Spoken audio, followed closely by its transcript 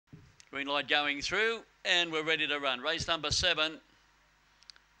Green light going through, and we're ready to run. Race number 7.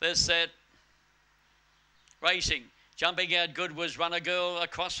 They're set. Racing. Jumping out good was Runner Girl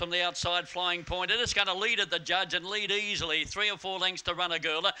across from the outside, Flying Point. It is going to lead at the judge and lead easily. 3 or 4 lengths to Runner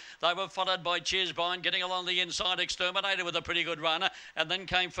Girl. They were followed by Cheers Brian, getting along the inside. Exterminator with a pretty good run. And then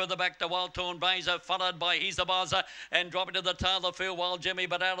came further back to Wild Torn Blazer, followed by He's the Buzzer, and dropping to the tail of the field, Wild Jimmy,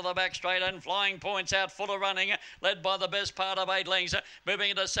 but out of the back straight. And Flying Point's out full of running, led by the best part of 8 lengths. Moving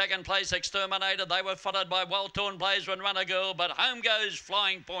into second place, Exterminator. They were followed by Wild Torn Blazer and Runner Girl, but home goes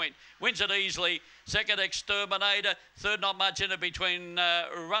Flying Point. Wins it easily. Second, Exterminator. Third, not much in it between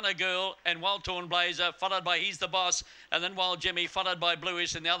Runner Girl and Wild Torn Blazer, followed by He's the Boss, and then Wild Jimmy, followed by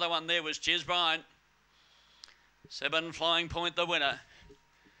Bluish, and the other one there was Cheers Brian. 7, Flying Point, the winner.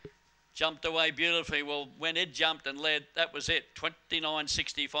 Jumped away beautifully. Well, when it jumped and led, that was it.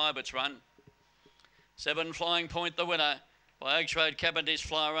 29.65 it's run. 7, Flying Point, the winner. By Oaks Road Cavendish,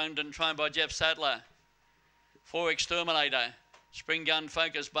 Flyer owned and trained by Jeff Sadler. 4, Exterminator. Spring Gun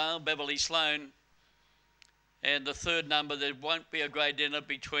Focus Bale, Beverly Sloan. And the third number, there won't be a grade dinner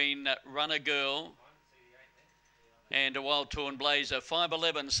between Runner Girl and a Wild Torn Blazer.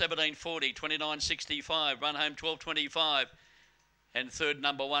 5.11, 17.40, 29.65. Run home 12.25. And third,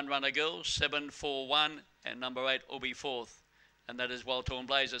 number 1, Runner Girl, 7.41. And number 8 will be fourth. And that is Wild Torn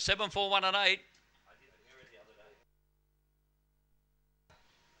Blazer. 7.41 and 8.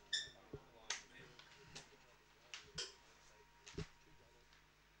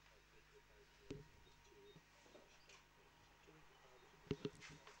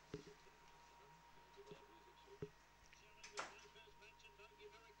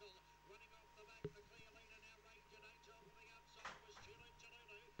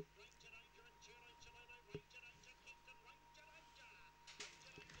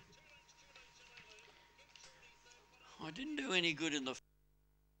 I didn't do any good in the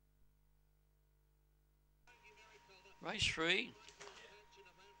race 3,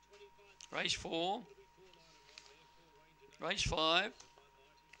 race 4, race 5,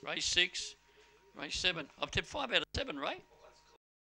 race 6, race 7. I've tipped 5 out of 7, Ray.